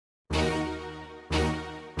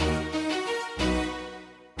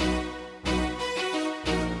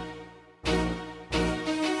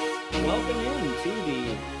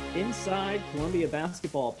Inside Columbia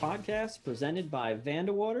Basketball Podcast presented by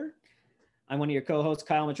Vandewater. I'm one of your co-hosts,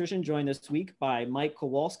 Kyle Matrician, joined this week by Mike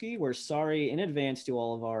Kowalski. We're sorry in advance to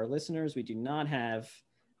all of our listeners. We do not have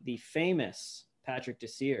the famous Patrick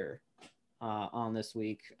Desir on this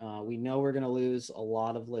week. We know we're going to lose a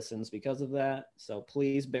lot of listens because of that, so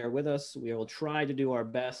please bear with us. We will try to do our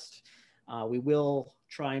best. We will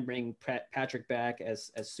try and bring Patrick back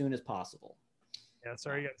as soon as possible. Yeah,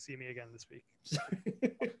 sorry you got to see me again this week.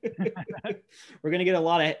 We're gonna get a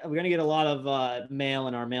lot of mail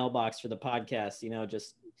in our mailbox for the podcast.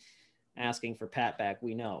 Just asking for Pat back.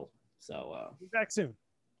 We know. So I'll be back soon.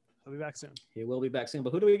 He will be back soon.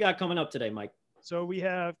 But who do we got coming up today, Mike? So we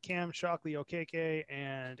have Cam Shockley Okeke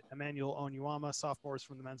and Emmanuel Onyeama, sophomores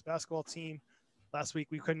from the men's basketball team. Last week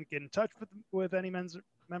we couldn't get in touch with any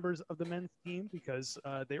members of the men's team because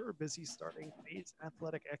they were busy starting phase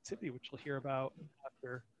athletic activity, which we'll hear about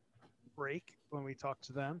after break when we talk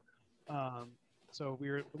to them. So we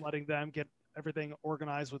were letting them get everything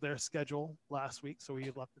organized with their schedule last week. So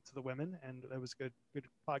we left it to the women, and it was good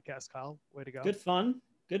podcast, Kyle. Way to go. Good fun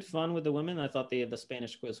with the women. I thought the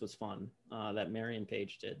Spanish quiz was fun that Marion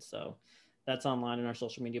Page did. So that's online on our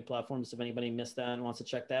social media platforms if anybody missed that and wants to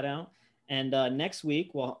check that out. And next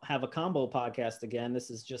week, we'll have a combo podcast again. This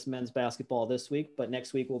is just men's basketball this week, but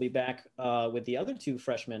next week we'll be back with the other two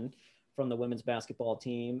freshmen from the women's basketball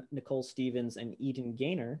team, Nicole Stevens and Eden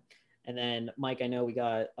Gaynor. And then, Mike, I know we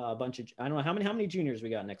got a bunch of, I don't know, how many juniors we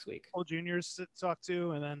got next week? All juniors to talk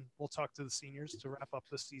to, and then we'll talk to the seniors to wrap up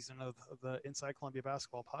this season of the Inside Columbia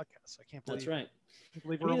Basketball Podcast. I can't believe that's right.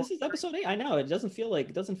 This is episode 8. I know it doesn't feel like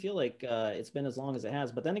it's been as long as it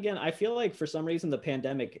has. But then again, I feel like for some reason the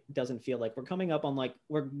pandemic doesn't feel like we're coming up on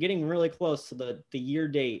we're getting really close to the year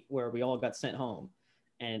date where we all got sent home,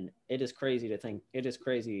 and it is crazy to think. It is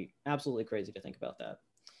crazy, absolutely crazy to think about that.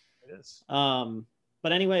 It is.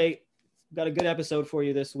 But anyway. Got a good episode for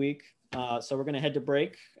you this week. So we're gonna head to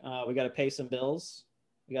break. We got to pay some bills.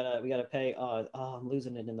 We gotta pay. I'm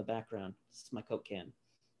losing it in the background. This is my Coke can.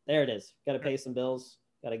 There it is. Got to pay some bills.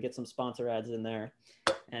 Got to get some sponsor ads in there.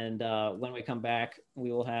 And when we come back,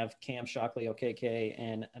 we will have Cam Shockley Okeke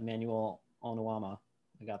and Emmanuel Onyeama.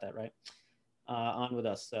 I got that right. On with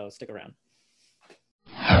us. So stick around.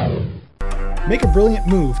 Make a brilliant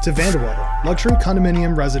move to Vandewater, luxury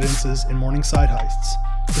condominium residences in Morningside Heights.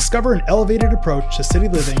 Discover an elevated approach to city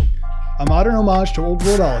living, a modern homage to old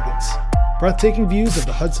world elegance, breathtaking views of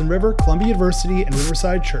the Hudson River, Columbia University, and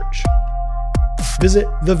Riverside Church. Visit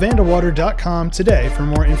thevandewater.com today for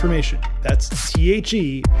more information. That's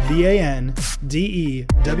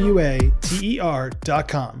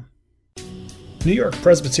TheVandewater.com. New York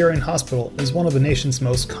Presbyterian Hospital is one of the nation's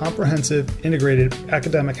most comprehensive, integrated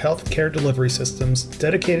academic health care delivery systems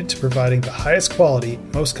dedicated to providing the highest quality,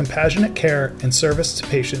 most compassionate care and service to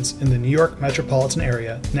patients in the New York metropolitan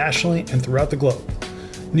area, nationally and throughout the globe.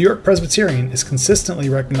 New York Presbyterian is consistently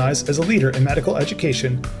recognized as a leader in medical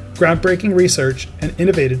education, groundbreaking research, and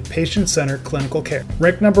innovative patient-centered clinical care.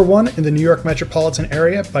 Ranked number 1 in the New York metropolitan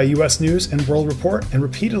area by U.S. News and World Report and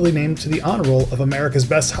repeatedly named to the honor roll of America's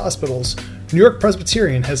best hospitals, New York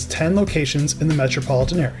Presbyterian has 10 locations in the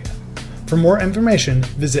metropolitan area. For more information,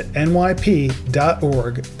 visit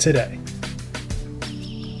nyp.org today.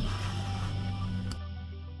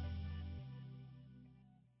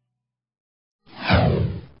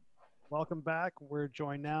 Welcome back. We're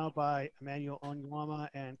joined now by Emmanuel Onyeama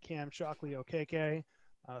and Cam Shockley Okeke,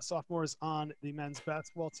 sophomores on the men's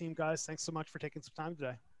basketball team. Guys, thanks so much for taking some time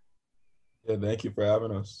today. Yeah, thank you for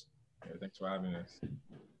having us. Yeah, thanks for having us.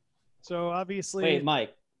 So obviously, Wait,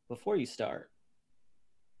 Mike, before you start,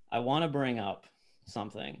 I want to bring up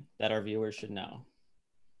something that our viewers should know.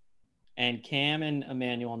 And Cam and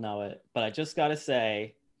Emmanuel know it, but I just got to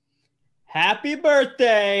say, happy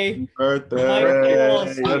birthday!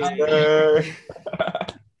 Yes, sir.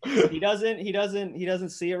 He doesn't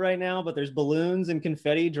see it right now, but there's balloons and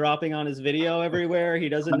confetti dropping on his video everywhere. He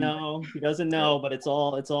doesn't know, but it's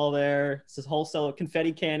all there. It's this whole cell of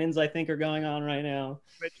confetti cannons, I think, are going on right now.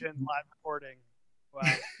 Twitch and live recording. Wow.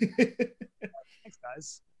 Thanks,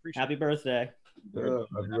 guys. Appreciate Happy birthday. Yeah,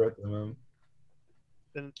 happy birthday, man.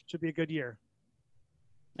 Then it should be a good year.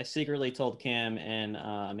 I secretly told Cam and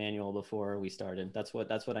Emmanuel before we started. That's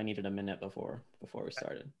what I needed a minute before we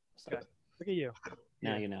started. So, Okay. Look at you.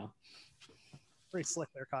 now you know. Pretty slick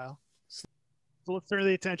there, Kyle. So let's turn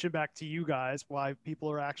the attention back to you guys, why people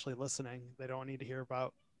are actually listening. They don't need to hear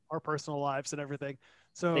about our personal lives and everything.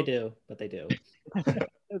 So They do, but they do.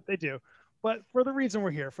 They do. But for the reason we're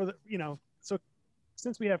here, so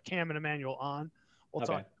since we have Cam and Emmanuel on, we'll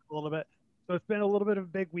talk a little bit. So it's been a little bit of a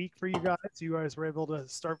big week for you guys. You guys were able to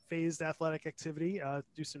start phased athletic activity,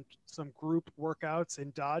 do some group workouts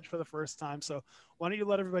in Dodge for the first time. So why don't you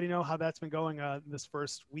let everybody know how that's been going this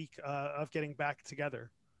first week of getting back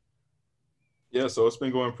together? Yeah, so it's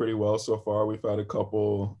been going pretty well so far. We've had a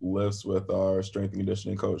couple lifts with our strength and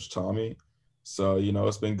conditioning coach, Tommy. So,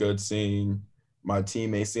 it's been good seeing my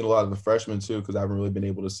teammates, seeing a lot of the freshmen too, because I haven't really been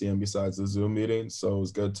able to see them besides the Zoom meetings. So it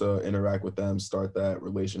was good to interact with them, start that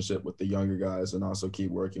relationship with the younger guys, and also keep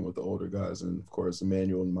working with the older guys. And of course,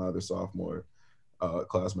 Emmanuel and my other sophomore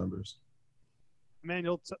class members.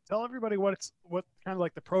 Emmanuel, tell everybody what kind of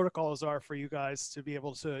like the protocols are for you guys to be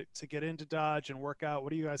able to get into Dodge and work out. What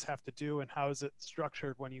do you guys have to do, and how is it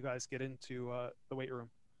structured when you guys get into the weight room?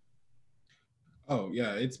 Oh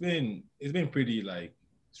yeah, it's been pretty like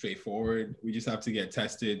straightforward. We just have to get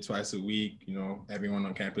tested twice a week. Everyone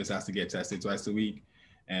on campus has to get tested twice a week,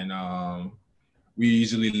 and we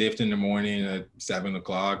usually lift in the morning at 7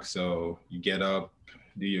 o'clock. So you get up,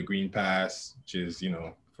 do your green pass, which is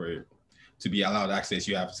to be allowed access,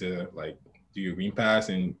 you have to like do your green pass.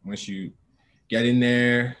 And once you get in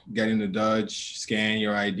there, get in the Dodge, scan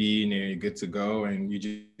your ID, and then you're good to go. And you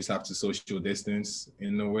just have to social distance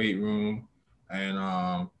in the weight room.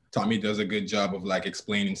 And Tommy does a good job of like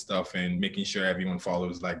explaining stuff and making sure everyone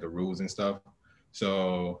follows like the rules and stuff.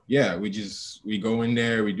 So yeah, we go in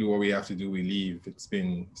there, we do what we have to do, we leave. It's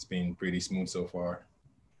been pretty smooth so far.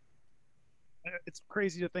 It's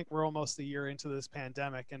crazy to think we're almost a year into this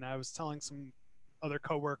pandemic, and I was telling some other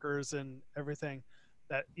coworkers and everything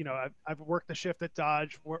that I've worked the shift at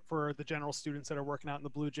Dodge for the general students that are working out in the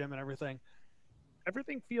blue gym and everything.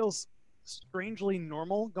 Everything feels strangely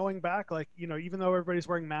normal going back, like even though everybody's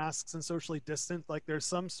wearing masks and socially distant, like there's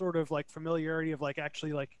some sort of like familiarity of like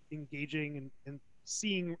actually like engaging and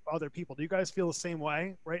seeing other people. Do you guys feel the same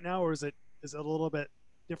way right now, or is it a little bit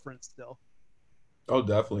different still? Oh,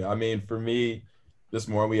 definitely. I mean, for me, this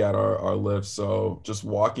morning we had our lift. So just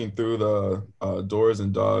walking through the doors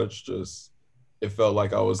in Dodge, it felt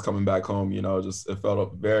like I was coming back home, it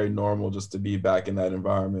felt very normal just to be back in that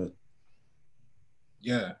environment.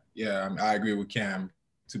 Yeah, I agree with Cam.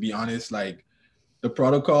 To be honest, like the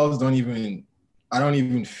protocols I don't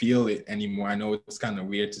even feel it anymore. I know it's kind of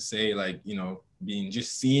weird to say, like,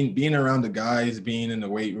 being around the guys, being in the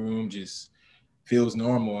weight room, just feels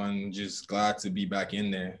normal, and just glad to be back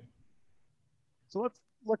in there. So let's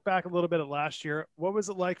look back a little bit at last year. What was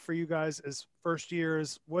it like for you guys as first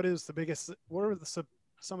years? What are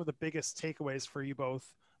some of the biggest takeaways for you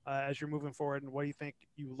both as you're moving forward, and what do you think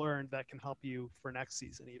you learned that can help you for next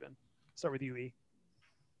season? Even start with you, E.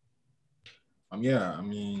 Yeah, I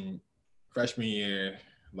mean, freshman year,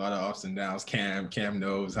 a lot of ups and downs. Cam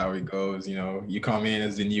knows how it goes. You come in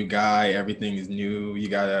as a new guy, everything is new. You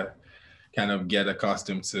gotta kind of get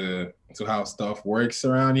accustomed to how stuff works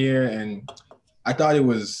around here. And I thought it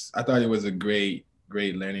was a great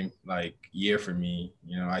learning like year for me.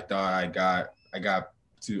 I thought I got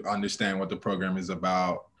to understand what the program is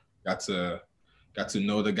about, got to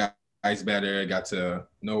know the guys better, got to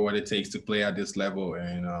know what it takes to play at this level.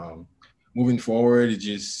 And moving forward,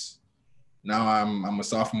 now I'm a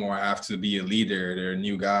sophomore. I have to be a leader. There are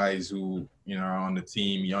new guys who are on the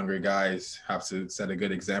team, younger guys, have to set a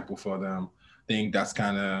good example for them. I think that's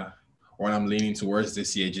kind of what I'm leaning towards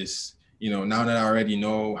this year. Just, now that I already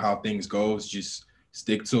know how things goes, just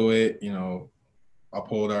stick to it,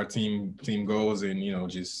 uphold our team goals,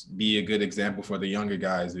 and, just be a good example for the younger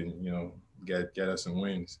guys, and, get us some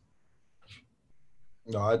wins.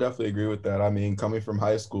 No, I definitely agree with that. I mean, coming from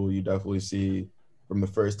high school, you definitely see from the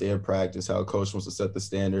first day of practice how coach wants to set the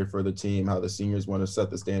standard for the team, how the seniors want to set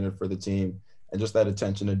the standard for the team, and just that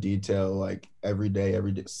attention to detail, like every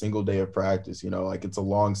single day of practice. Like it's a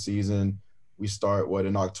long season. We start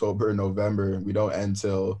in October, November. We don't end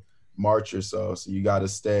till March or so. So you got to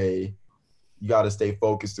stay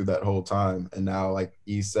focused through that whole time. And now, like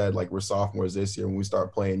E said, like we're sophomores this year. When we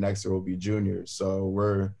start playing next year, we'll be juniors. So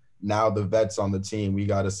we're now the vets on the team. We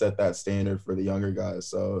got to set that standard for the younger guys.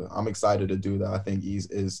 So I'm excited to do that. I think E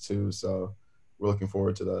is too. So we're looking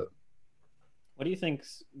forward to that. What do you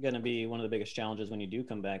think's going to be one of the biggest challenges when you do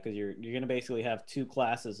come back? Because you're going to basically have two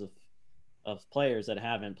classes of players that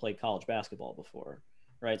haven't played college basketball before,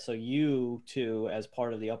 right? So you two, as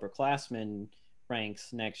part of the upperclassmen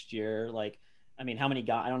ranks next year, like, I mean, how many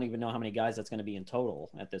guys? I don't even know how many guys that's going to be in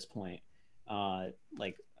total at this point.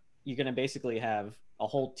 Like, you're going to basically have a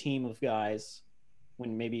whole team of guys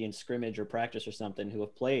when maybe in scrimmage or practice or something who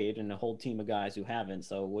have played, and a whole team of guys who haven't.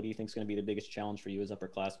 So what do you think is going to be the biggest challenge for you as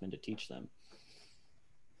upperclassmen to teach them?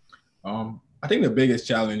 I think the biggest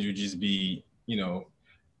challenge would just be,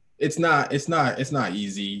 it's not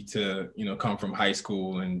easy to, you know, come from high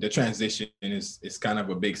school, and the transition is kind of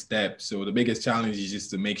a big step. So the biggest challenge is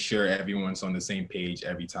just to make sure everyone's on the same page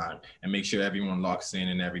every time, and make sure everyone locks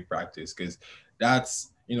in every practice, because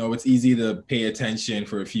that's, you know, it's easy to pay attention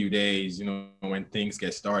for a few days, you know, when things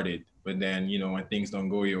get started, but then, you know, when things don't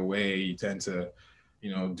go your way, you tend to,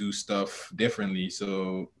 you know, do stuff differently.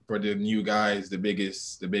 So for the new guys, the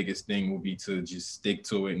biggest thing will be to just stick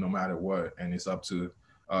to it no matter what, and it's up to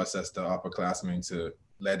us as the upperclassmen to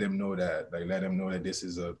let them know that this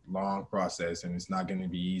is a long process and it's not going to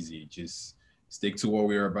be easy. Just stick to what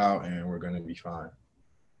we're about and we're going to be fine.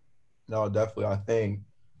 No, definitely. I think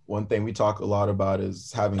one thing we talk a lot about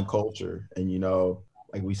is having culture. And, you know,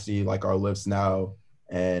 like we see like our lifts now,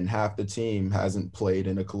 and half the team hasn't played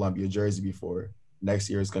in a Columbia jersey before. Next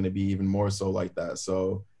year is going to be even more so like that.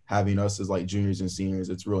 So having us as like juniors and seniors,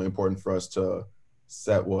 it's really important for us to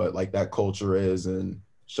set what like that culture is and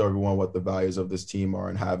show everyone what the values of this team are,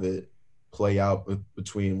 and have it play out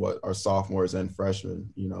between what our sophomores and freshmen.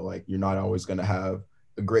 You know, like you're not always going to have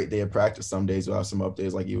a great day of practice. Some days you'll have some up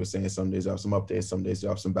days, like you were saying. Some days you'll have some up days. Some days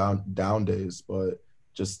you'll have some down days. But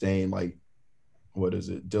just staying like,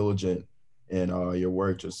 diligent in your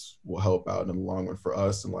work just will help out in the long run for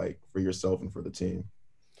us and like for yourself and for the team.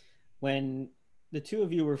 When the two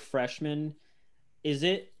of you were freshmen,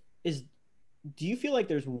 do you feel like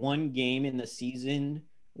there's one game in the season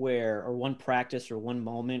or one practice or one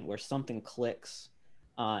moment where something clicks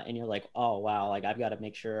and you're like, oh wow, like I've got to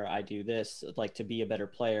make sure I do this like to be a better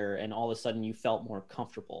player, and all of a sudden you felt more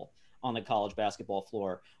comfortable on the college basketball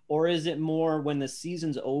floor? Or is it more when the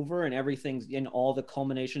season's over and everything's in all the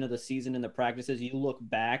culmination of the season and the practices, you look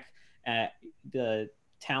back at the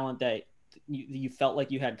talent that you felt like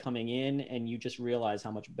you had coming in and you just realize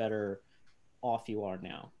how much better off you are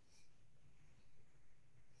now?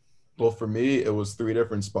 Well, for me, it was 3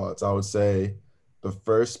 different spots. I would say the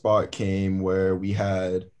first spot came where we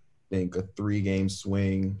had, I think, a 3-game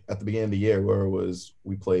swing at the beginning of the year where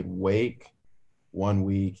we played Wake 1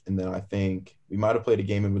 week, and then I think we might have played a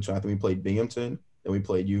game in between. I think we played Binghamton, then we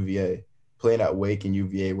played UVA. Playing at Wake and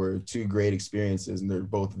UVA were 2 great experiences, and they're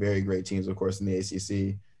both very great teams, of course, in the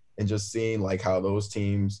ACC. And just seeing like how those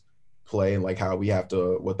teams play and like how we have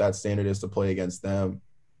to, what that standard is to play against them,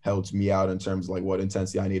 helped me out in terms of like what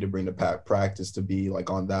intensity I need to bring to practice to be like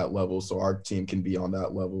on that level, so our team can be on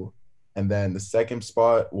that level. And then the second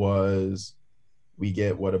spot was we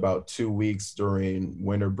get about 2 weeks during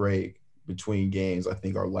winter break between games. I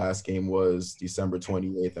think our last game was December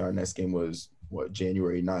 28th, and our next game was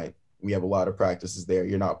January 9th. We have a lot of practices there.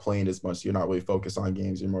 You're not playing as much. You're not really focused on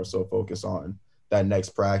games. You're more so focused on that next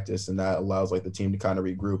practice, and that allows like the team to kind of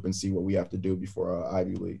regroup and see what we have to do before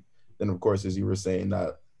Ivy League. Then, of course, as you were saying,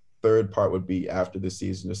 that third part would be after the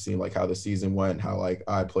season, just seeing like how the season went, how like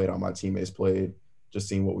I played, how my teammates played, just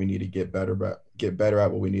seeing what we need to get better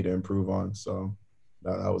at, what we need to improve on. So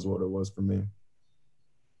that was what it was for me.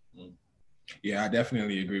 Yeah, I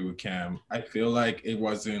definitely agree with Cam. I feel like it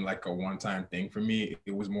wasn't like a one-time thing for me.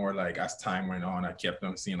 It was more like as time went on, I kept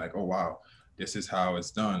on seeing like, oh wow, this is how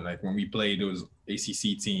it's done. Like when we played those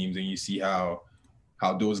ACC teams and you see how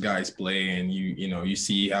those guys play, and you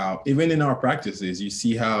see how even in our practices, you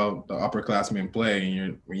see how the upperclassmen play,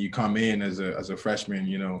 and when you come in as a freshman,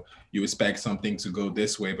 you expect something to go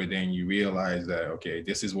this way, but then you realize that, okay,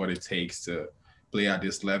 this is what it takes to play at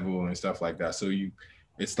this level and stuff like that. So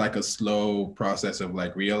it's like a slow process of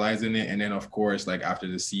like realizing it. And then of course, like after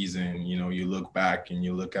the season, you look back and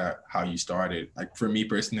you look at how you started. Like for me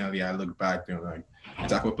personally, I look back and like the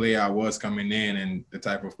type of player I was coming in and the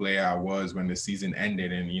type of player I was when the season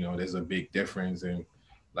ended. And, there's a big difference in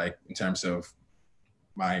like in terms of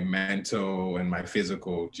my mental and my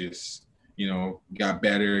physical, just, got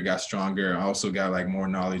better, got stronger. I also got like more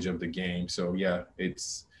knowledge of the game. So yeah,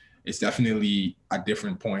 it's definitely at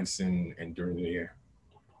different points in during the year.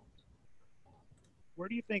 Where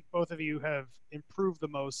do you think both of you have improved the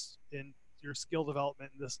most in your skill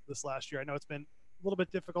development this last year? I know it's been a little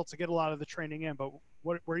bit difficult to get a lot of the training in, but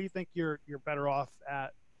where do you think you're better off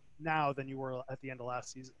at now than you were at the end of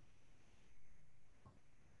last season?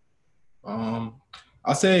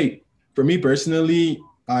 I'll say for me personally,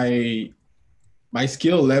 my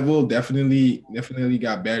skill level definitely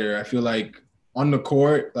got better. I feel like on the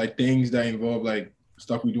court, like things that involve like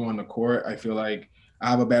stuff we do on the court, I feel like I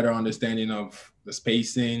have a better understanding of the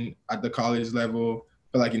spacing at the college level.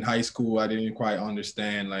 But like in high school, I didn't quite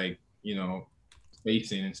understand like,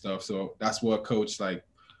 spacing and stuff. So that's what coach like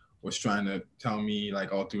was trying to tell me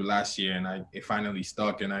like all through last year. And it finally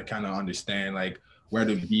stuck, and I kind of understand like where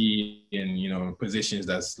to be in, positions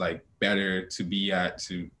that's like better to be at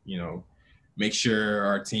to, make sure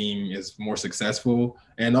our team is more successful.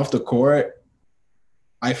 And off the court,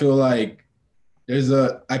 I feel like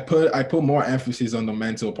I put more emphasis on the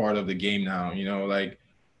mental part of the game now. Like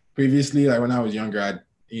previously, like when I was younger,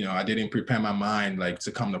 I didn't prepare my mind like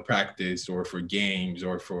to come to practice or for games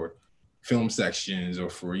or for film sections or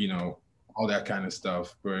for all that kind of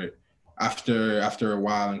stuff. But after a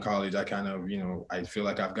while in college, I kind of I feel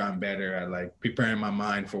like I've gotten better at like preparing my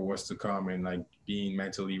mind for what's to come and like being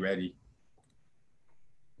mentally ready.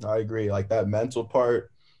 I agree. Like that mental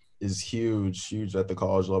part is huge at the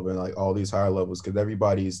college level and like all these higher levels, because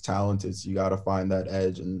everybody's talented. So you got to find that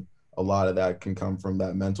edge, and a lot of that can come from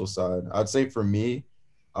that mental side. I'd say for me,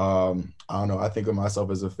 I don't know, I think of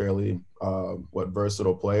myself as a fairly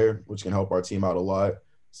versatile player, which can help our team out a lot.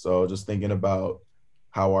 So just thinking about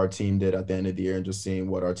how our team did at the end of the year and just seeing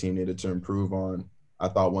what our team needed to improve on, I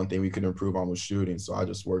thought one thing we could improve on was shooting. So I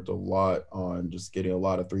just worked a lot on just getting a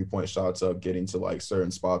lot of 3-point shots up, getting to like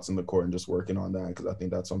certain spots in the court and just working on that, because I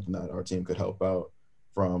think that's something that our team could help out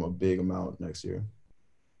from a big amount next year.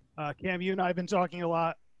 Cam, you and I have been talking a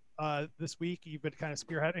lot this week. You've been kind of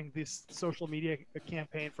spearheading this social media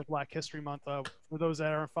campaign for Black History Month. For those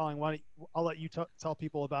that aren't following, I'll let you tell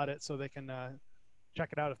people about it so they can check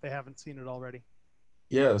it out if they haven't seen it already.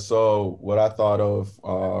 Yeah, so what I thought of,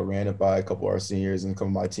 ran it by a couple of our seniors and a couple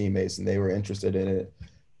of my teammates, and they were interested in it.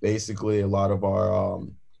 Basically, a lot of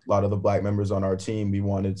the Black members on our team, we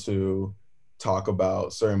wanted to talk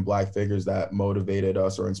about certain Black figures that motivated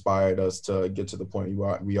us or inspired us to get to the point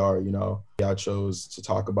we are. I chose to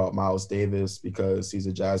talk about Miles Davis because he's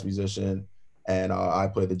a jazz musician, and I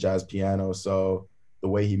play the jazz piano. So the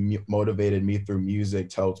way he motivated me through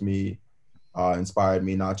music helped me. Inspired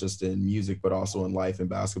me not just in music, but also in life and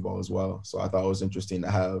basketball as well. So I thought it was interesting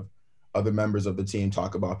to have other members of the team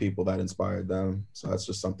talk about people that inspired them. So that's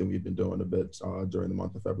just something we've been doing a bit during the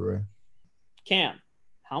month of February. Cam,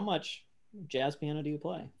 how much jazz piano do you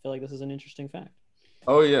play? I feel like this is an interesting fact.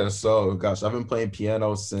 Oh, yeah. So, gosh, I've been playing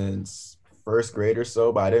piano since first grade or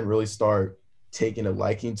so, but I didn't really start taking a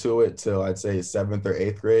liking to it till I'd say 7th or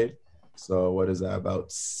 8th grade. So what is that, about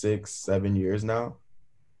 6-7 years now?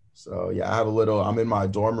 So yeah, I'm in my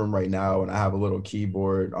dorm room right now, and I have a little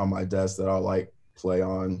keyboard on my desk that I'll like play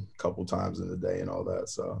on a couple times in the day and all that.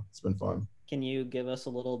 So it's been fun. Can you give us a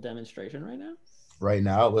little demonstration right now? Right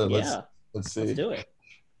now? Let's see. Let's do it.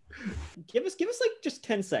 Give us like just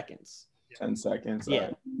 10 seconds. 10 seconds? Yeah.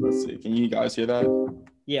 Right. Let's see. Can you guys hear that?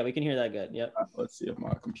 Yeah, we can hear that good. Yep. Let's see if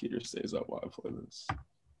my computer stays up while I play this.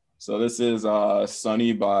 So this is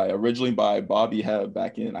Sunny originally by Bobby Hebb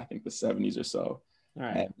back in, I think, the 70s or so. All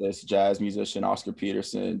right. And this jazz musician, Oscar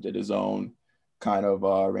Peterson, did his own kind of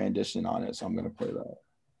rendition on it. So I'm going to play that.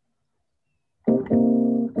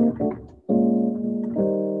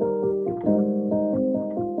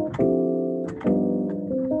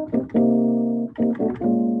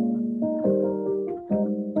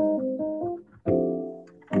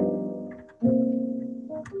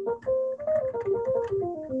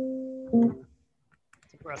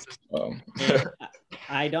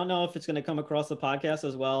 I don't know if it's going to come across the podcast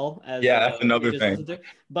as well as that's another thing.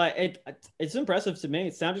 But it's impressive to me.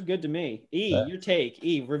 It sounded good to me. Your take.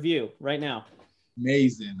 Review right now.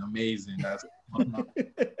 Amazing. That's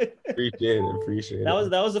appreciate it.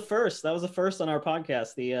 That was the first. That was the first on our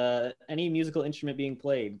podcast. The any musical instrument being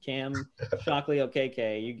played. Cam Shockley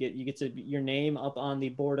OKK. You get to your name up on the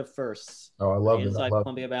board of firsts. Oh, I love it. Inside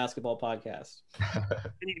Columbia Basketball Podcast.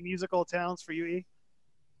 Any musical talents for you, E?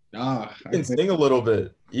 Nah, he can sing a little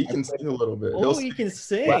bit. He can sing a little bit. Oh, he can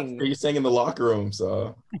sing. He sang in the locker room,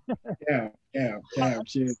 so. Yeah.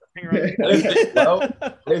 Cheers. I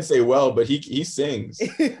didn't say well, but he sings. He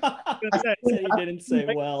didn't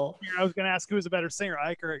say well. I was going to ask who was a better singer,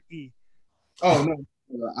 Ike or E? Oh, no.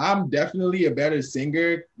 I'm definitely a better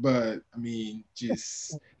singer, but I mean,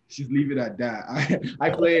 just leave it at that. I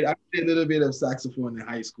played a little bit of saxophone in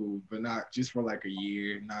high school, but not just for like a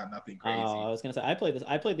year, nothing crazy. Oh, I was gonna say I played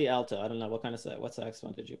the alto. I don't know what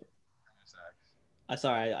saxophone did you play? Sax.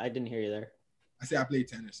 Sorry, I didn't hear you there. I say I played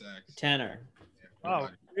tenor sax. Tenor. Yeah,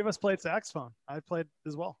 three of us played saxophone. I played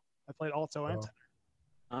as well. I played alto and tenor.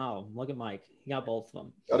 Oh, look at Mike. He got both of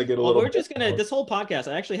them. Gotta get a little. We're just gonna this whole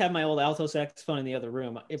podcast. I actually have my old alto saxophone in the other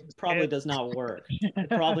room. It probably does not work.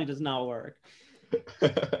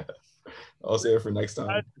 I'll save it for next time.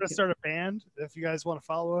 I'm gonna start a band. If you guys want to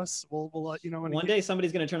follow us, we'll let you know. One day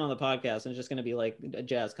somebody's gonna turn on the podcast and it's just gonna be like a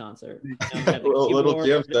jazz concert. A little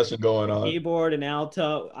jam session going on. Keyboard and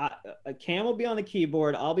alto. Cam will be on the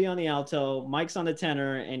keyboard. I'll be on the alto. Mike's on the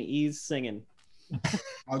tenor, and E's singing.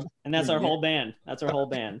 And that's our whole band. That's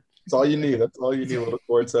all you need. A little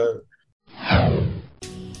quartet.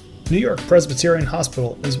 New York Presbyterian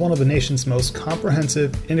Hospital is one of the nation's most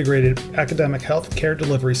comprehensive, integrated academic health care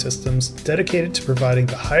delivery systems dedicated to providing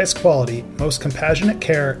the highest quality, most compassionate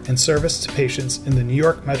care and service to patients in the New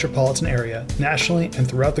York metropolitan area, nationally and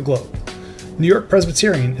throughout the globe. New York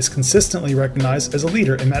Presbyterian is consistently recognized as a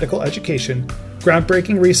leader in medical education,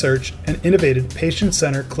 groundbreaking research, and innovative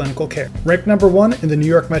patient-centered clinical care. Ranked number 1 in the New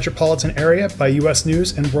York metropolitan area by U.S.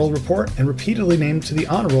 News and World Report and repeatedly named to the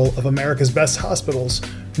honor roll of America's best hospitals,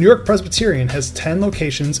 New York Presbyterian has 10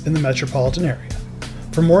 locations in the metropolitan area.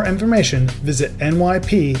 For more information, visit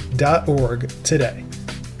nyp.org today.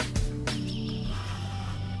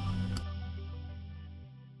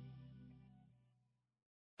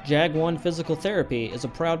 Jag One Physical Therapy is a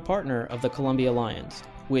proud partner of the Columbia Lions.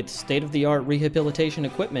 With state-of-the-art rehabilitation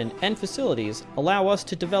equipment and facilities, allow us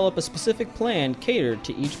to develop a specific plan catered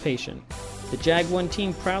to each patient. The Jag One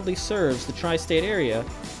team proudly serves the tri-state area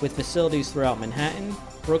with facilities throughout Manhattan,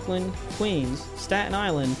 Brooklyn, Queens, Staten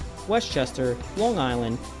Island, Westchester, Long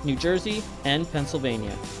Island, New Jersey, and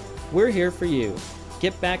Pennsylvania. We're here for you.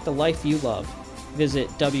 Get back the life you love. Visit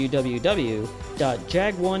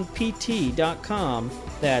www.jag1pt.com.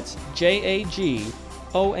 That's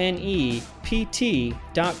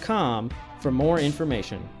JAGONEPT.com for more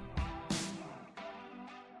information.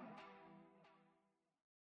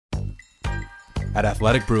 At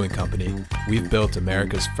Athletic Brewing Company, we've built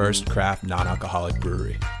America's first craft non-alcoholic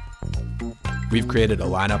brewery. We've created a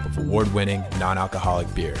lineup of award-winning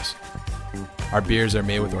non-alcoholic beers. Our beers are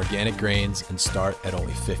made with organic grains and start at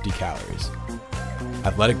only 50 calories.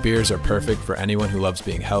 Athletic beers are perfect for anyone who loves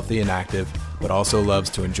being healthy and active, but also loves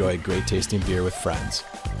to enjoy great tasting beer with friends.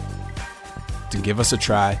 To give us a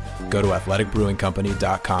try, go to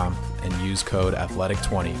athleticbrewingcompany.com and use code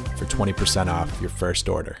athletic20 for 20% off your first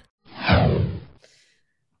order.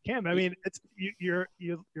 Cam, I mean, it's you're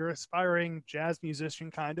aspiring jazz musician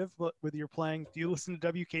kind of with your playing. Do you listen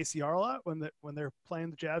to WKCR a lot when they're playing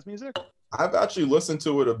the jazz music? I've actually listened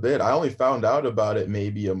to it a bit. I only found out about it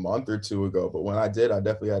maybe a month or two ago, but when I did, I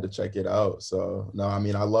definitely had to check it out. So no, I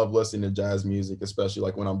mean, I love listening to jazz music, especially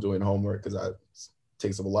like when I'm doing homework, because it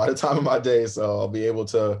takes up a lot of time in my day. So I'll be able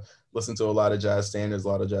to listen to a lot of jazz standards, a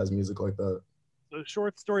lot of jazz music like that. The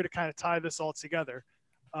short story to kind of tie this all together.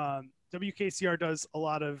 WKCR does a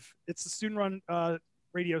lot of, it's a student-run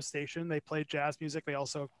radio station. They play jazz music. They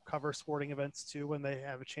also cover sporting events too when they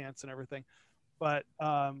have a chance and everything. But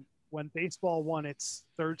when baseball won its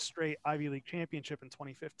third straight Ivy League championship in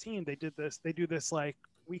 2015, they do this like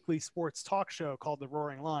weekly sports talk show called The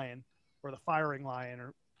Roaring Lion or The Firing Lion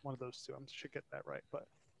or one of those two. I should get that right. But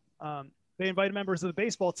they invited members of the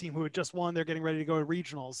baseball team who had just won. They're getting ready to go to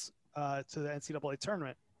regionals to the NCAA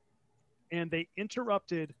tournament. And they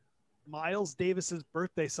interrupted Miles Davis's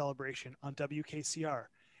birthday celebration on WKCR.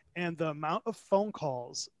 And the amount of phone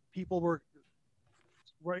calls people were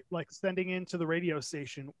sending into the radio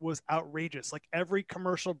station was outrageous. Like every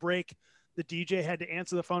commercial break, the DJ had to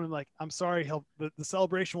answer the phone and like, I'm sorry, the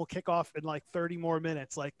celebration will kick off in like 30 more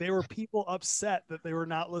minutes. Like there were people upset that they were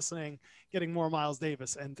not listening, getting more Miles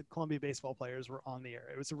Davis, and the Columbia baseball players were on the air.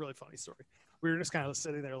 It was a really funny story. We were just kind of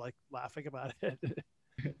sitting there like laughing about it.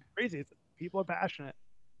 Crazy. People are passionate.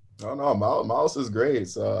 Oh no, Miles is great.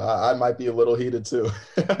 So I might be a little heated too.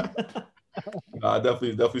 I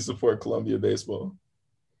definitely support Columbia baseball.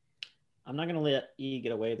 I'm not gonna let E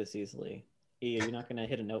get away this easily. E, are you not gonna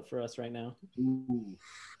hit a note for us right now? Ooh,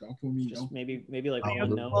 don't put me. Just maybe like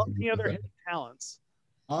one note. Well, any other hidden talents?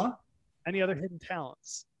 Huh? Any other hidden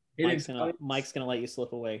talents? Mike's gonna let you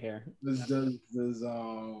slip away here. Does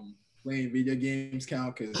playing video games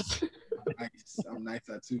count? Because I'm nice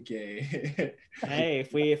at 2K. Hey,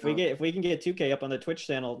 if we can get 2K up on the Twitch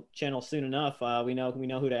channel soon enough, we know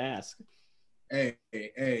who to ask.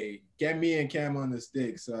 Hey, get me and Cam on the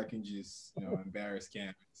stick so I can just embarrass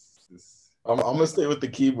Cam. I'm gonna stay with the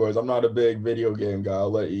keyboards. I'm not a big video game guy. I'll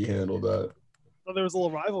let E handle that. Well, there was a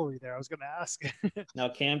little rivalry there. I was gonna ask. No,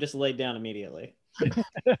 Cam just laid down immediately.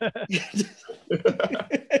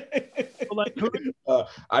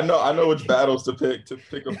 I know which battles to pick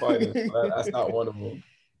a fight in. That's not one of them.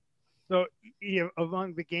 So,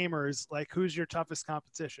 among the gamers, like, who's your toughest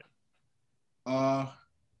competition?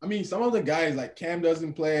 I mean, some of the guys like Cam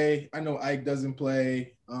doesn't play. I know Ike doesn't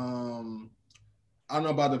play. I don't know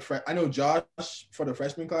about I know Josh for the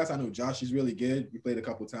freshman class. I know Josh is really good. We played a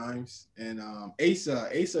couple times, and Asa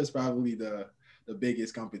is probably the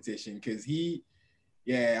biggest competition because he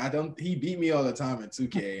beat me all the time in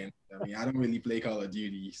 2K, and I mean I don't really play Call of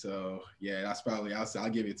Duty, so yeah, that's probably I'll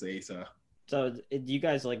give it to Asa. So do you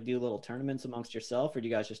guys like do little tournaments amongst yourself, or do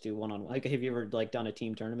you guys just do one-on-one? Like, have you ever like done a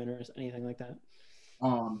team tournament or anything like that?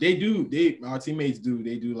 Our teammates do.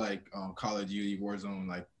 They do like Call of Duty, Warzone,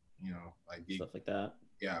 like like big, stuff like that.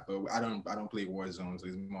 Yeah, but I don't play Warzone, so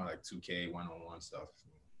it's more like 2K one-on-one stuff.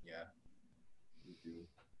 Yeah, we do.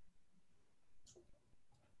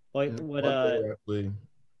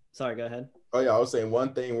 Sorry, go ahead. Oh yeah, I was saying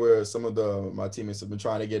one thing where some of my teammates have been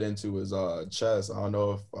trying to get into is chess. I don't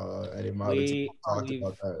know if any of my other teams talked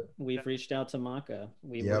about that. We've reached out to Maka.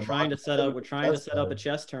 We're trying to set up a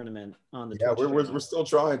chess tournament on the Twitch we're still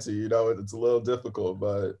trying to. It's a little difficult,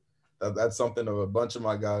 but that's something a bunch of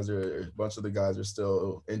the guys are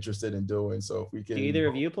still interested in doing. So if we can, do either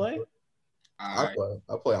of you play? I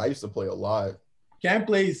play. I used to play a lot. Cam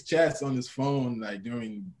plays chess on his phone like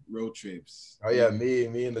during road trips. Oh yeah, me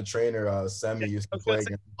and the trainer Semi used to play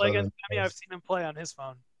against Semi. I've seen him play on his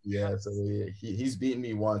phone. Yeah, so he's beaten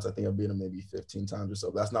me once. I think I've beaten him maybe 15 times or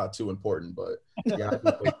so. That's not too important, but yeah,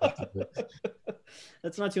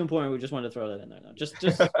 that's not too important. We just wanted to throw that in there, though. Just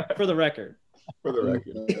for the record. For the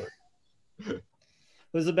record.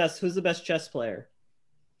 Who's the best chess player?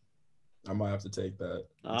 I might have to take that.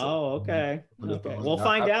 Oh, okay. We'll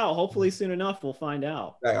find out. Hopefully soon enough, we'll find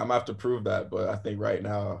out. I'm gonna have to prove that, but I think right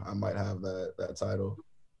now I might have that title.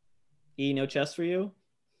 No chess for you?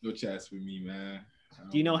 No chess for me, man.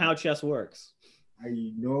 Do you know how chess works? I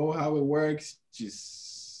know how it works.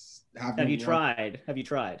 Just have you tried?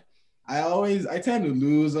 I tend to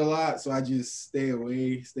lose a lot, so I just stay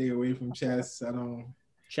away from chess. You're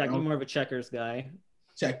more of a checkers guy.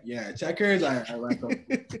 Checkers. I like them.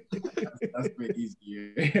 That's pretty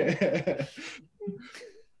easier.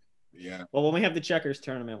 Yeah. Well, when we have the checkers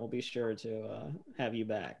tournament, we'll be sure to have you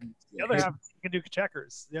back. The other half you can do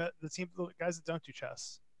checkers. Yeah, the guys that don't do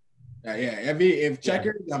chess. Yeah. If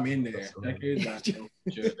checkers, I'm in there. Checkers, I'm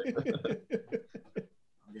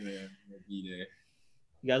gonna be there.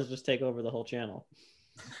 You guys will just take over the whole channel.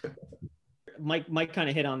 Mike kind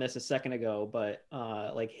of hit on this a second ago, but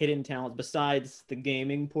like hidden talents besides the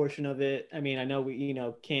gaming portion of it. I mean, I know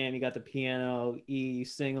Cam, you got the piano. You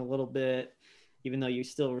sing a little bit, even though you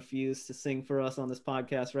still refuse to sing for us on this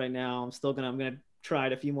podcast right now. I'm gonna try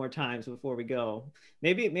it a few more times before we go.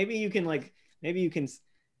 Maybe you can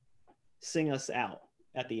sing us out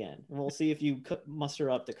at the end, and we'll see if you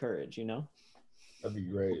muster up the courage. That'd be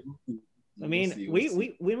great. I mean,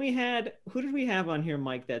 when we had, who did we have on here,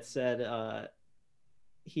 Mike, that said I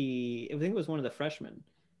think it was one of the freshmen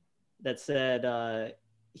that said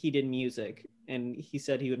he did music and he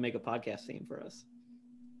said he would make a podcast theme for us.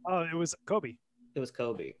 Oh, it was Kobe. It was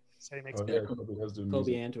Kobe. So he makes Kobe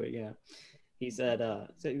Antwoord, yeah. He said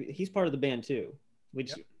so he's part of the band too,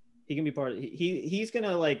 which he can be part of. He's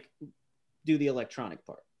gonna like do the electronic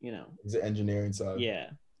part, He's the engineering side.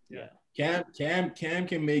 Yeah. Cam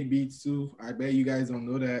can make beats too. I bet you guys don't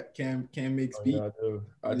know that. Cam makes beats. Yeah,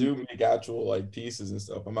 I do make actual like pieces and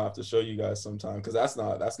stuff. I'm gonna have to show you guys sometime because that's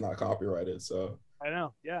not copyrighted. So I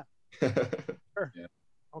know, yeah. Sure. Yeah.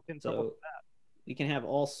 Okay, so we can have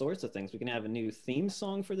all sorts of things. We can have a new theme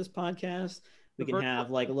song for this podcast. We can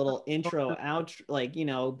have like a little intro out, like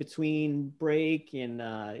between break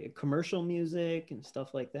and commercial music and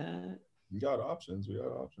stuff like that. We got options. Yeah.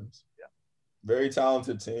 Very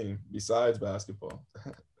talented team besides basketball.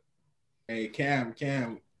 Hey, Cam,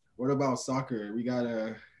 what about soccer? We got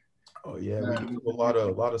a. Oh yeah, we have a lot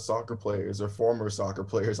of soccer players or former soccer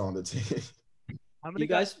players on the team. How many do you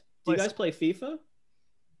guys play FIFA?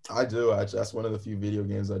 I do. Actually, that's one of the few video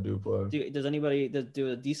games I do play. Does anybody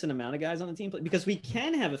do a decent amount of guys on the team play? Because we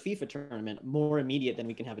can have a FIFA tournament more immediate than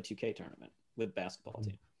we can have a 2K tournament with basketball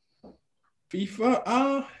team.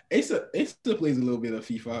 FIFA, Asa plays a little bit of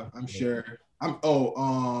FIFA. I'm sure. I'm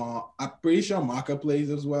pretty sure Maka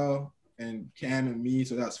plays as well, and Cam and me.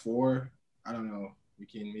 So that's 4. I don't know. We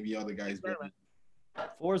can maybe other guys.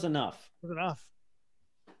 4 is enough. That's enough.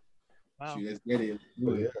 Wow. Let's get it.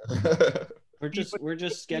 Oh, yeah. We're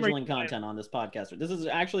just scheduling content on this podcast. This is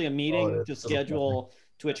actually a meeting to schedule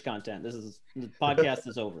Twitch content. The podcast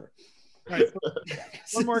is over. All right,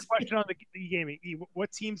 so one more question on the gaming.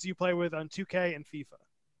 What teams do you play with on 2K and FIFA?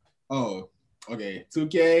 Oh, okay.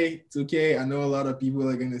 2K. I know a lot of people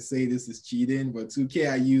are gonna say this is cheating, but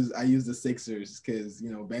 2K I use the Sixers because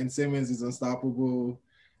Ben Simmons is unstoppable,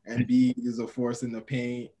 and B is a force in the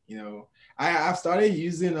paint. I've started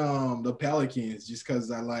using the Pelicans just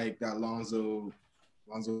because I like that Lonzo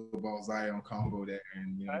Ball Zion combo there,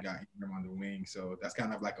 and got him on the wing, so that's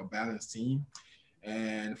kind of like a balanced team.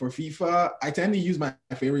 And for FIFA, I tend to use my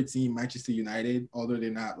favorite team, Manchester United, although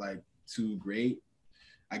they're not like too great.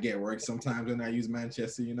 I get work sometimes when I use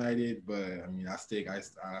Manchester United, but I mean,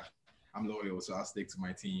 I'm loyal, so I'll stick to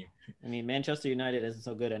my team. I mean, Manchester United isn't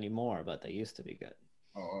so good anymore, but they used to be good.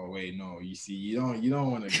 Oh wait, no. You see, you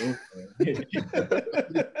don't want to go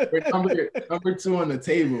there. We're number 2 on the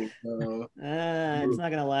table. So. It's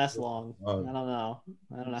not gonna last long. I don't know.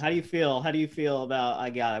 How do you feel? How do you feel about?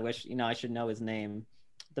 I wish I should know his name.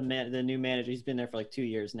 The new manager. He's been there for like 2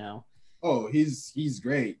 years now. Oh, he's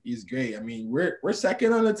great. He's great. I mean, we're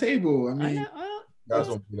second on the table. I mean, guys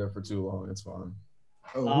won't be there for too long. It's fine.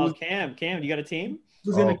 Oh, Cam, you got a team?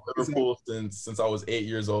 Liverpool since I was 8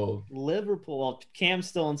 years old. Liverpool. Well, Cam's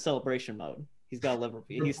still in celebration mode. He's got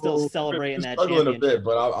Liverpool. He's still celebrating that struggling championship. a bit,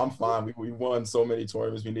 but I'm fine. We won so many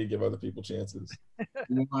tournaments. We need to give other people chances.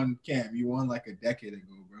 You won like a decade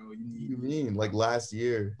ago, bro. What do you mean? Like last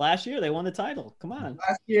year? Last year they won the title. Come on.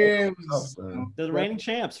 Last year was they're the reigning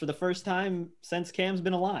champs for the first time since Cam's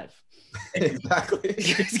been alive. Exactly.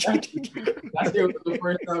 Last year was the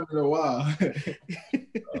first time in a while.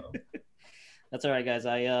 That's all right, guys.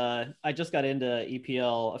 I just got into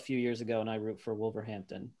EPL a few years ago, and I root for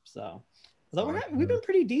Wolverhampton. So we've been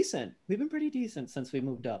pretty decent. We've been pretty decent since we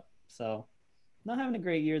moved up. So not having a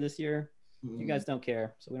great year this year. You guys don't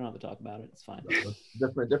care, so we don't have to talk about it. It's fine.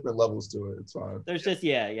 Different levels to it. It's fine. There's just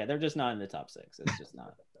they're just not in the top 6. It's just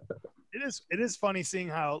not. It is funny seeing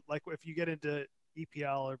how, like, if you get into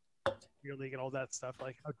EPL or Premier League and all that stuff,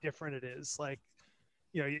 like how different it is. Like,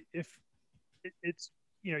 if it's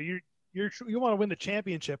you want to win the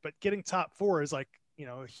championship, but getting top 4 is like,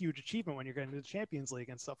 a huge achievement when you're getting to the Champions League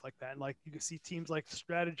and stuff like that. And like, you can see teams like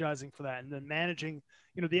strategizing for that and then managing,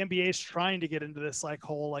 the NBA is trying to get into this like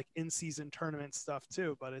whole like in-season tournament stuff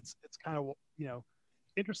too. But it's kind of,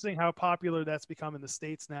 interesting how popular that's become in the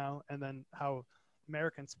States now. And then how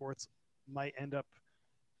American sports might end up,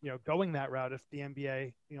 going that route if the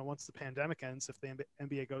NBA, once the pandemic ends, if the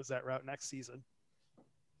NBA goes that route next season.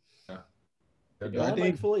 Yeah. Don't let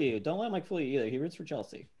Mike fool you. Don't let Mike fool you either. He roots for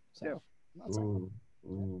Chelsea. So.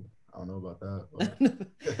 Ooh, I don't know about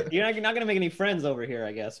that. You're not gonna make any friends over here,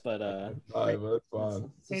 I guess. But but it's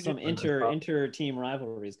fine. Some inter team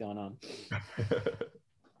rivalries going on.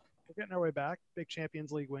 We're getting our way back. Big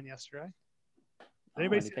Champions League win yesterday. He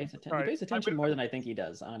pays attention more than I think he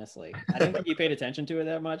does, honestly. I didn't think he paid attention to it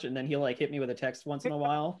that much, and then he'll like hit me with a text once in a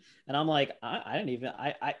while, and I'm like, I didn't even.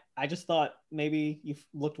 I just thought maybe you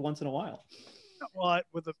looked once in a while. Well,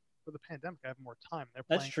 with the pandemic, I have more time.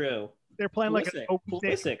 That's true. They're playing like an open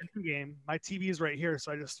game. My TV is right here,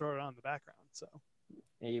 so I just throw it on in the background. So,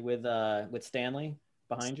 are you with Stanley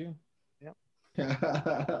behind you? Yep.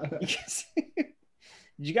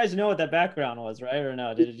 Did you guys know what that background was, right? Or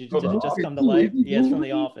no? Did it just come to life? Yeah, it's from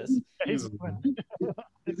The Office. Does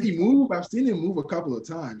he move? I've seen him move a couple of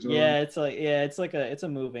times. Yeah, it's a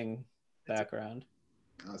moving background.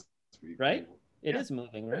 That's right? Cool. It is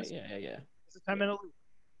moving, right? Yeah. It's a 10-minute loop.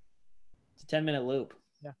 It's a 10-minute loop.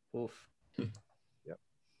 Yeah. Oof. Yep.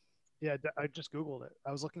 Yeah, I just Googled it.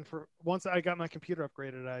 I was looking for, once I got my computer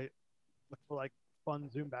upgraded, I looked for like fun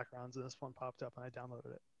Zoom backgrounds, and this one popped up, and I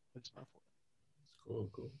downloaded it. I just went for it.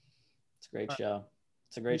 Cool. It's a great show.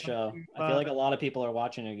 It's a great show. I feel like a lot of people are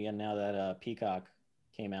watching it again now that Peacock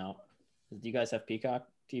came out. Do you guys have Peacock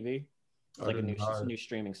TV? It's like a new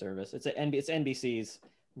streaming service. It's NBC's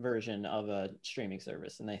version of a streaming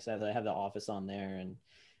service, and they said they have The Office on there, and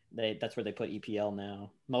that's where they put EPL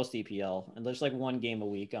now. Most EPL, and there's like one game a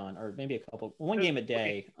week on, or maybe one game a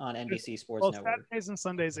day on NBC Sports Network. Saturdays and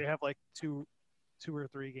Sundays they have like two or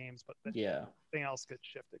three games, but everything else gets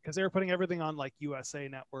shifted because they were putting everything on like USA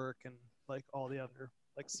Network and like all the other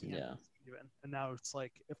like CNN even. And now it's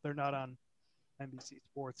like if they're not on NBC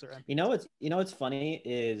Sports or NBC. What's funny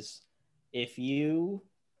is if you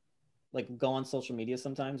like go on social media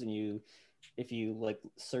sometimes and if you like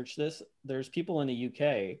search this, there's people in the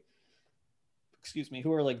UK,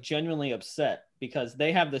 who are like genuinely upset because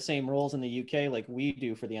they have the same rules in the UK like we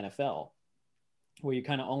do for the NFL, where you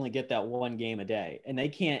kind of only get that one game a day, and they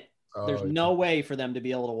can't. There's no way for them to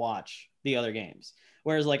be able to watch the other games.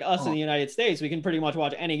 Whereas like us in the United States, we can pretty much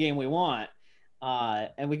watch any game we want,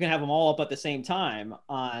 and we can have them all up at the same time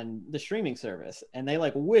on the streaming service. And they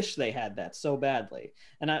like wish they had that so badly.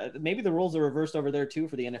 And maybe the rules are reversed over there too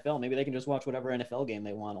for the NFL. Maybe they can just watch whatever NFL game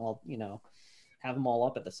they want. Have them all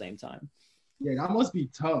up at the same time. Yeah, that must be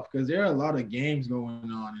tough because there are a lot of games going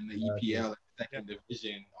on in the EPL second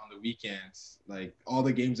division on the weekends. Like all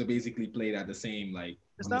the games are basically played at the same day.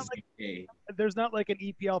 There's not like an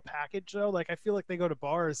EPL package though. Like I feel like they go to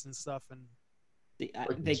bars and stuff and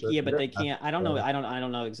but they can't. I don't know. I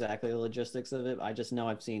don't know exactly the logistics of it. I just know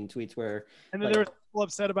I've seen tweets where. And then there were people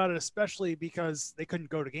upset about it, especially because they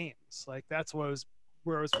couldn't go to games. Like that's where it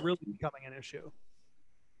was really becoming an issue.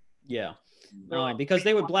 Yeah, because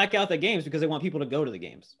they would black out the games because they want people to go to the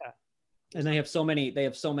games. Yeah. And they have so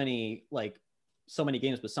many like so many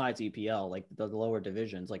games besides EPL, like the lower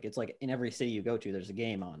divisions. Like it's like in every city you go to, there's a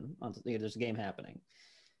game on there's a game happening.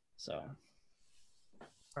 So,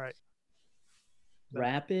 all right.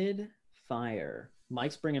 Rapid fire.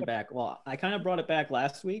 Mike's bringing back. Well, I kind of brought it back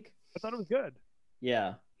last week. I thought it was good.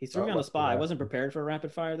 Yeah, he threw me on the spot. I wasn't prepared for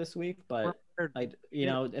rapid fire this week, but you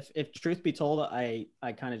know, if truth be told, I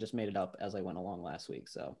kind of just made it up as I went along last week,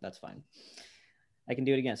 so that's fine. I can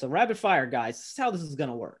do it again. So rapid fire, guys. This is how this is going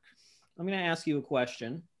to work. I'm going to ask you a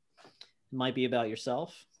question. It might be about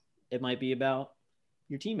yourself. It might be about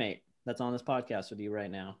your teammate that's on this podcast with you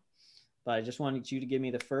right now. But I just wanted you to give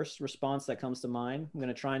me the first response that comes to mind. I'm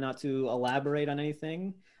going to try not to elaborate on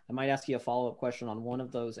anything. I might ask you a follow-up question on one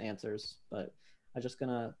of those answers, but I'm just going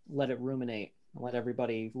to let it ruminate and let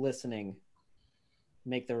everybody listening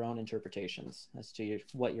make their own interpretations as to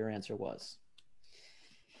what your answer was.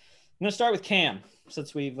 I'm going to start with Cam,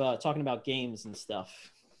 since we've talking about games and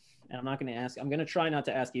stuff. And I'm going to try not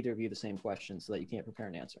to ask either of you the same question so that you can't prepare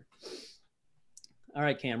an answer. All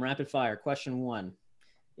right, Cam, rapid fire. Question 1.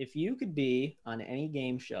 If you could be on any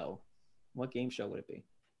game show, what game show would it be?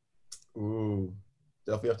 Ooh,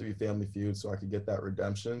 definitely have to be Family Feud so I could get that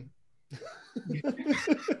redemption.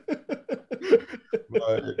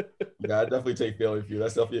 But yeah, I'd definitely take Family Feud.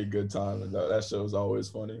 That's definitely a good time. And that show is always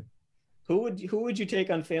funny. Who would you take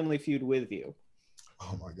on Family Feud with you?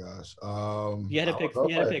 Oh my gosh. You had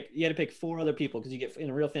to pick 4 other people, because you get in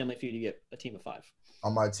a real Family Feud, you get a team of 5.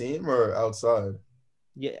 On my team or outside?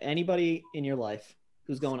 Yeah, anybody in your life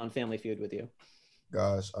who's going on Family Feud with you.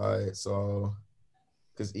 Gosh, all right. So,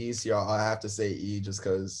 because E's here, I have to say E just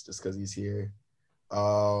because he's here.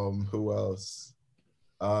 Who else?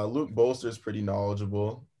 Luke Bolster's pretty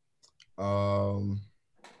knowledgeable. Gosh.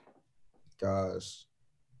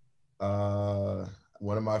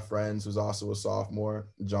 One of my friends who's also a sophomore,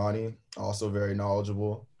 Johnny, also very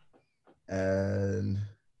knowledgeable. And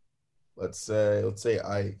let's say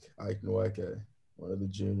Ike Nweke, one of the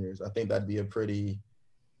juniors. I think that'd be a pretty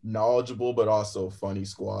knowledgeable but also funny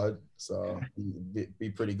squad. So be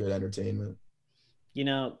pretty good entertainment. You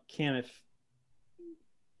know, Cam,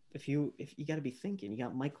 if you got to be thinking, you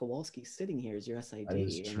got Mike Kowalski sitting here as your SID. That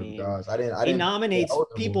is true, I mean, gosh. I didn't. He nominates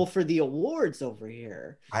people for the awards over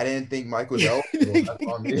here. I didn't think Mike was eligible. That's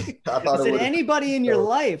on me. I thought it was anybody in your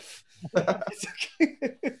life. I'm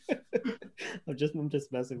just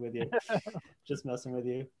messing with you. Just messing with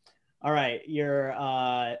you. All right, your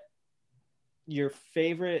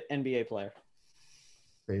favorite NBA player.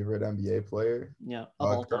 Favorite NBA player? Yeah, of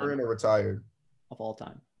all time. Current or retired? Of all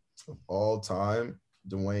time. Of all time,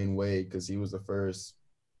 Dwayne Wade, because he was the first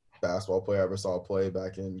basketball player I ever saw play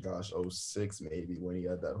back in, 06 maybe, when he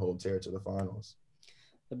had that whole tear to the finals.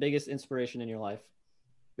 The biggest inspiration in your life?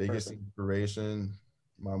 Biggest inspiration,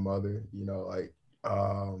 my mother. You know,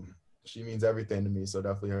 she means everything to me, so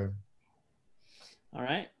definitely her. All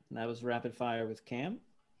right, that was rapid fire with Cam.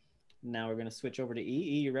 Now we're going to switch over to E.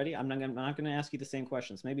 E, you ready? I'm not going to ask you the same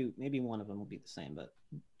questions. Maybe one of them will be the same, but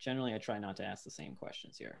generally I try not to ask the same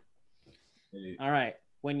questions here. Hey. All right.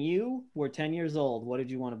 When you were 10 years old, what did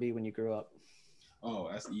you want to be when you grew up? Oh,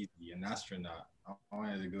 that's easy. An astronaut. I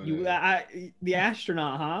wanted to go the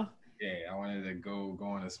astronaut, huh? Yeah, I wanted to go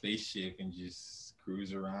on a spaceship and just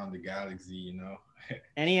cruise around the galaxy, you know.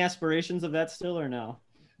 Any aspirations of that still or no?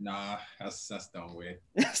 Nah, that's done with.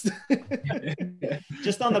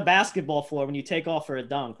 Just on the basketball floor when you take off for a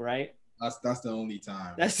dunk, right? That's the only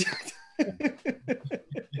time. That's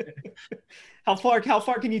how far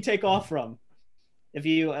can you take off from? If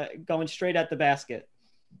you going straight at the basket?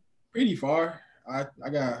 Pretty far. I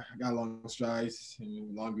got long strides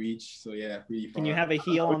and long reach, so yeah, pretty far. Can you have a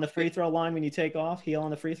heel on the free throw line when you take off? Heel on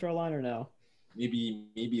the free throw line or no?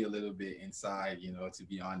 Maybe a little bit inside, you know, to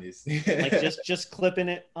be honest. Like just clipping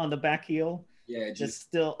it on the back heel. Yeah, just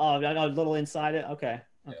still a little inside it. Okay.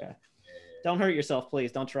 Yeah. Don't hurt yourself,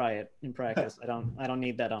 please. Don't try it in practice. I don't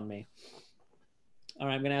need that on me. All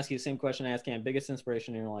right, I'm gonna ask you the same question I asked Cam. Biggest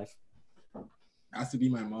inspiration in your life? It has to be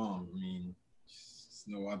my mom. I mean,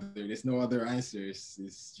 there's no other answers.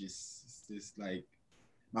 It's just like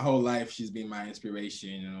my whole life she's been my inspiration.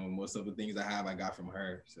 You know, most of the things I have I got from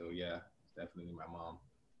her. So yeah. Definitely my mom.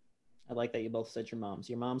 I like that you both said your moms.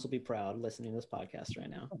 Your moms will be proud listening to this podcast right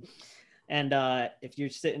now. And if you're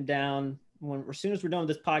sitting down, as soon as we're done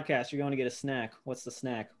with this podcast, you're going to get a snack. What's the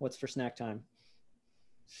snack? What's for snack time?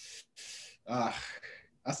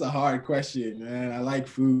 That's a hard question, man. I like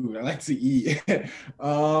food. I like to eat.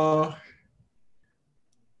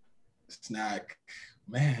 Snack,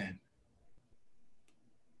 man.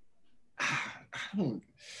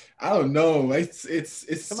 I don't know. It's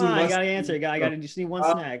Come too on, much. I gotta answer. I gotta just need one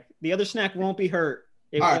snack. The other snack won't be hurt.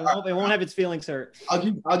 It, All right, it won't have its feelings hurt. I'll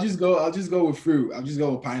just go with fruit. I'll just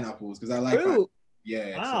go with pineapples because I like Fruit.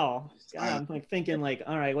 Yeah. Wow. So, God, I'm like thinking like,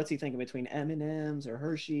 all right, what's he thinking between M&Ms or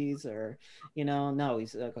Hershey's or, no,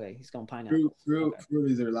 he's okay. He's going pineapple. Fruit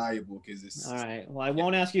is reliable because it's All right. Well, I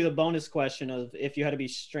won't ask you the bonus question of if you had to be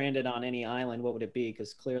stranded on any island, what would it be?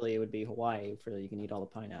 Because clearly it would be Hawaii for you can eat all the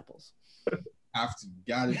pineapples.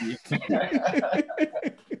 gotta be.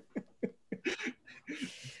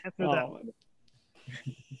 Answer that one.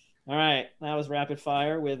 All right. That was rapid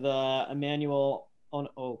fire with Emmanuel.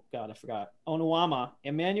 Oh God, I forgot. Onuama.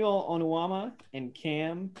 Emmanuel Onuama and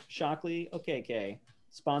Cam Shockley. Okay.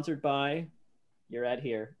 Sponsored by You're at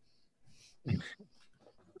Here. For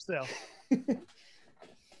sale.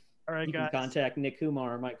 All right, You guys. can contact Nick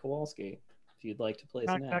Kumar or Mike Kowalski if you'd like to place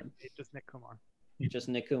an ad. Just Nick Kumar. Just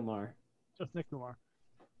Nick Kumar. Just Nick Kumar.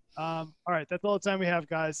 All right, that's all the time we have,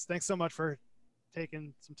 guys. Thanks so much for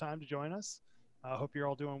taking some time to join us. I hope you're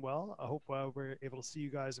all doing well. I hope we're able to see you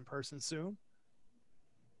guys in person soon.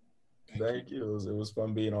 Thank you. It was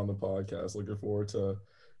fun being on the podcast. Looking forward to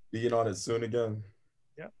being on it soon again.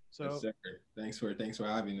 Yeah. So Thanks for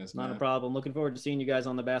having us. Not a problem. Looking forward to seeing you guys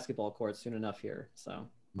on the basketball court soon enough here. So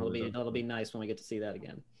that'll be nice when we get to see that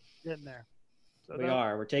again. getting there. So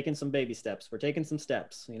We're taking some baby steps. We're taking some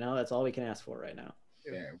steps. That's all we can ask for right now.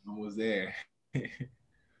 Yeah, almost there.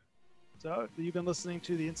 So you've been listening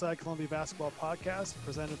to the Inside Columbia Basketball Podcast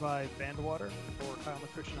presented by Vandewater. For Kyle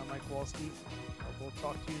McCutcheon, I'm Mike Kowalski. We'll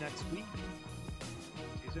talk to you next week.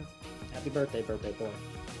 See you soon. Happy birthday boy.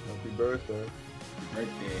 Happy birthday. Happy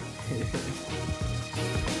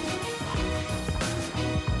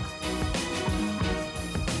birthday.